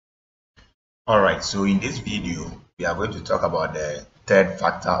Alright, so in this video, we are going to talk about the third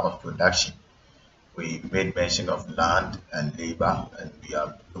factor of production. We made mention of land and labor, and we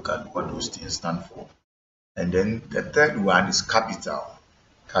have looked at what those things stand for. And then the third one is capital.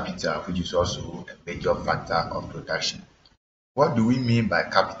 Capital, which is also a major factor of production. What do we mean by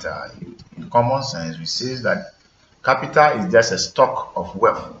capital? In common sense, we say that capital is just a stock of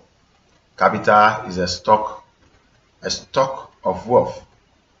wealth. Capital is a stock of wealth.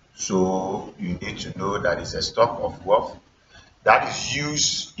 So you need to know that it's a stock of wealth that is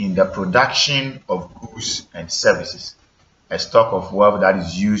used in the production of goods and services. A stock of wealth that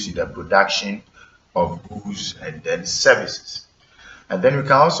is used in the production of goods and then services. And then we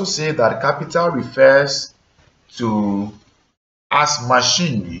can also say that capital refers to as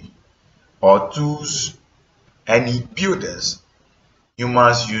machinery or tools and buildings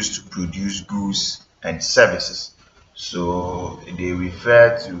humans use to produce goods and services. So they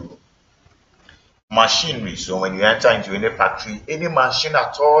refer to machinery. So when you enter into any factory, any machine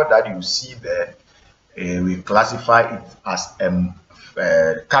at all that you see there, we classify it as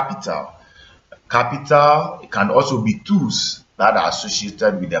capital. Capital can also be tools that are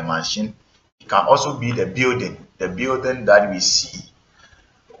associated with the machine. It can also be the building that we see.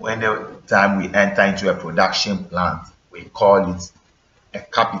 When the time we enter into a production plant, we call it a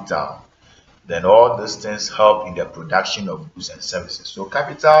capital. Then all those things help in the production of goods and services. So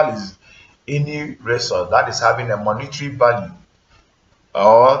capital is any resource that is having a monetary value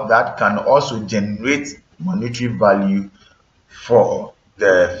or that can also generate monetary value for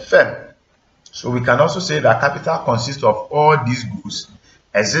the firm. So we can also say that capital consists of all these goods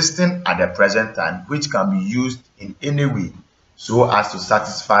existing at the present time, which can be used in any way so as to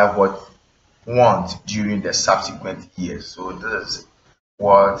satisfy what want during the subsequent years. So this is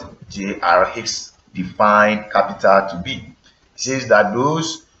what J.R. Hicks defined capital to be. He says that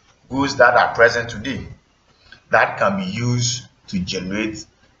those goods that are present today that can be used to generate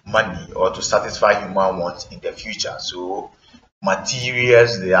money or to satisfy human wants in the future. So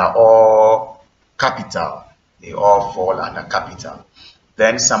materials, they are all capital. They all fall under capital.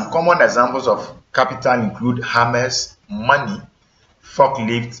 Then some common examples of capital include hammers, money,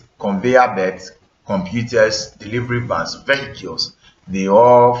 forklifts, conveyor belts, computers, delivery vans, vehicles. They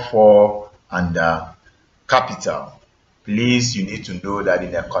all fall under capital. Please, you need to know that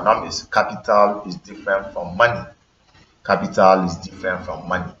in economics, capital is different from money. Capital is different from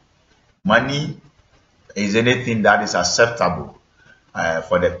money. Money is anything that is acceptable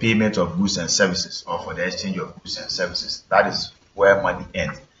for the payment of goods and services or for the exchange of goods and services. That is where money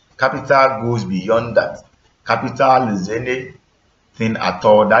ends. Capital goes beyond that. Capital is anything at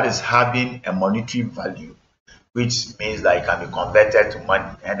all that is having a monetary value, which means that it can be converted to money,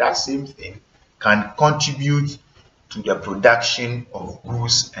 and that same thing can contribute to the production of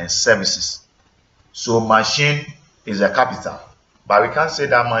goods and services. So machine is a capital, but we can't say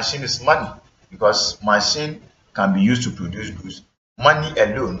that machine is money, because machine can be used to produce goods. Money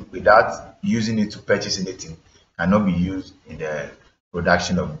alone, without using it to purchase anything, cannot be used in the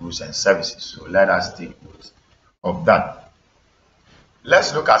production of goods and services. So let us take note of that.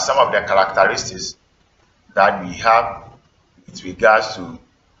 Let's look at some of the characteristics that we have with regards to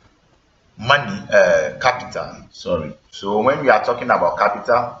money, capital. So when we are talking about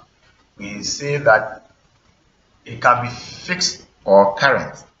capital, we say that it can be fixed or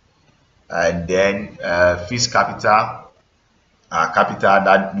current, and then fixed capital, capital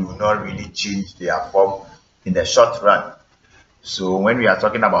that do not really change their form in the short run. So when we are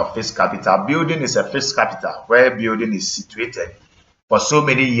talking about fixed capital, building is a fixed capital. Where building is situated for so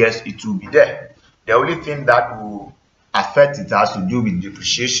many years, it will be there. The only thing that will affect it has to do with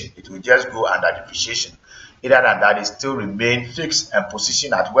depreciation. It will just go under depreciation. Other than that, it still remain fixed and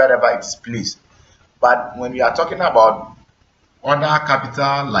positioned at wherever it is placed. But when we are talking about other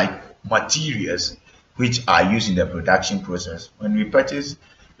capital like materials, which are used in the production process, when we purchase,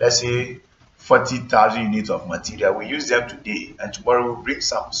 let's say, 40,000 units of material, we use them today and tomorrow we'll bring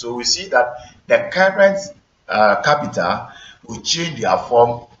some. So we see that the current capital will change their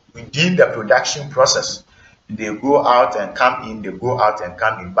form within the production process. They go out and come in, they go out and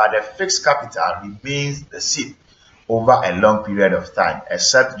come in, but the fixed capital remains the same over a long period of time,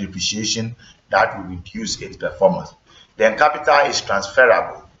 except depreciation that will reduce its performance. Then capital is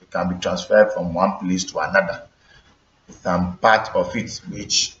transferable. It can be transferred from one place to another. Some part of it,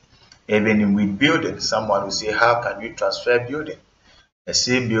 which even with building, someone will say, how can you transfer building? The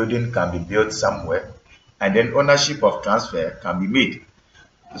same building can be built somewhere, and then ownership of transfer can be made.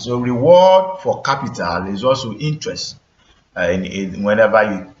 So reward for capital is also interest. Whenever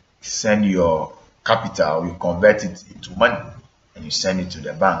you send your capital, you convert it into money and you send it to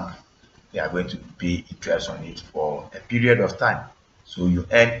the bank. they are going to pay interest on it for a period of time. So you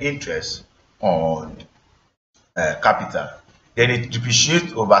earn interest on capital. Then it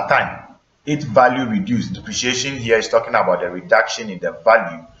depreciates over time. Its value reduced. Depreciation here is talking about the reduction in the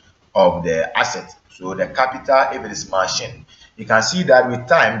value of the asset. So the capital, if it is machine, you can see that with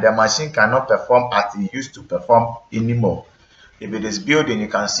time the machine cannot perform as it used to perform anymore. If it is building, you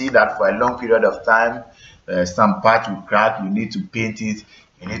can see that for a long period of time, some part will crack, you need to paint it,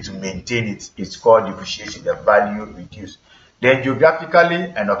 you need to maintain it. It's called depreciation, the value reduced. Then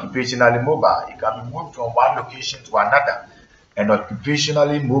geographically and occupationally mobile, it can be moved from one location to another. And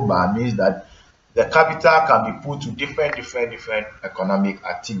occupationally mobile means that the capital can be put to different economic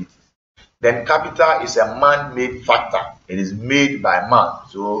activities. Then capital is a man-made factor. It is made by man.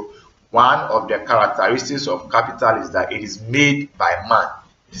 So one of the characteristics of capital is that it is made by man.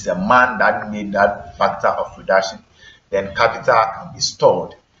 It is a man that made that factor of production. Then capital can be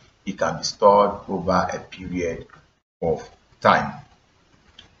stored. It can be stored over a period of time.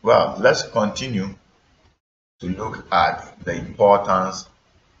 Well, let's continue to look at the importance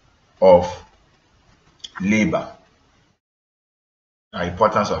of labor, the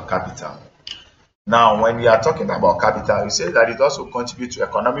importance of capital. Now, when we are talking about capital, we say that it also contributes to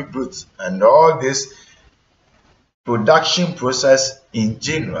economic growth, and all this production process in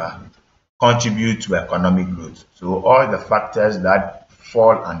general contribute to economic growth. So all the factors that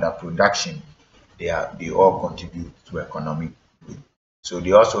fall under production, they all contribute to economic growth. So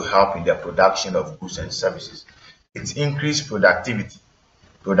they also help in the production of goods and services. It increases productivity.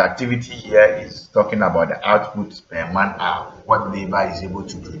 Productivity here is talking about the output per man hour, what labor is able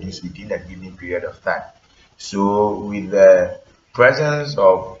to produce within a given period of time. So with the presence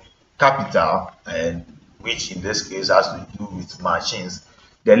of capital, and which in this case has to do with machines,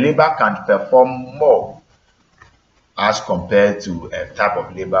 the labor can perform more as compared to a type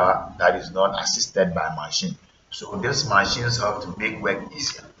of labor that is not assisted by machine. So these machines help to make work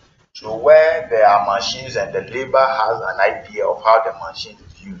easier. So where there are machines and the labor has an idea of how the machine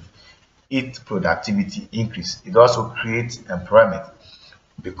is used, its productivity increase. It also creates employment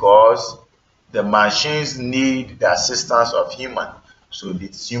because the machines need the assistance of human. So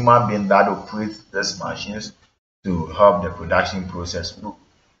it's human being that operates these machines to help the production process move.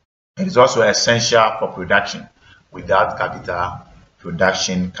 It is also essential for production. Without capital,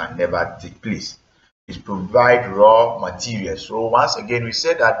 production can never take place. It provides raw materials. So once again, we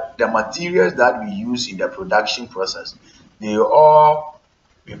said that the materials that we use in the production process, we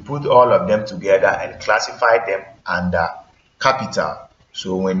put all of them together and classify them under capital.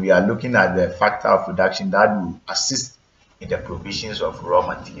 So when we are looking at the factor of production that will assist in the provisions of raw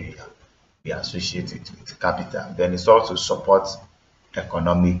material, we associate it with capital. Then it also supports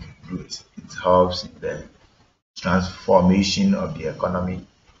economic growth. It helps in the transformation of the economy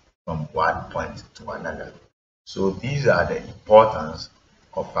from one point to another. So these are the importance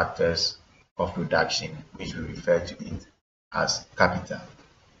of factors of production, which we refer to it as capital.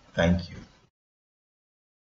 Thank you.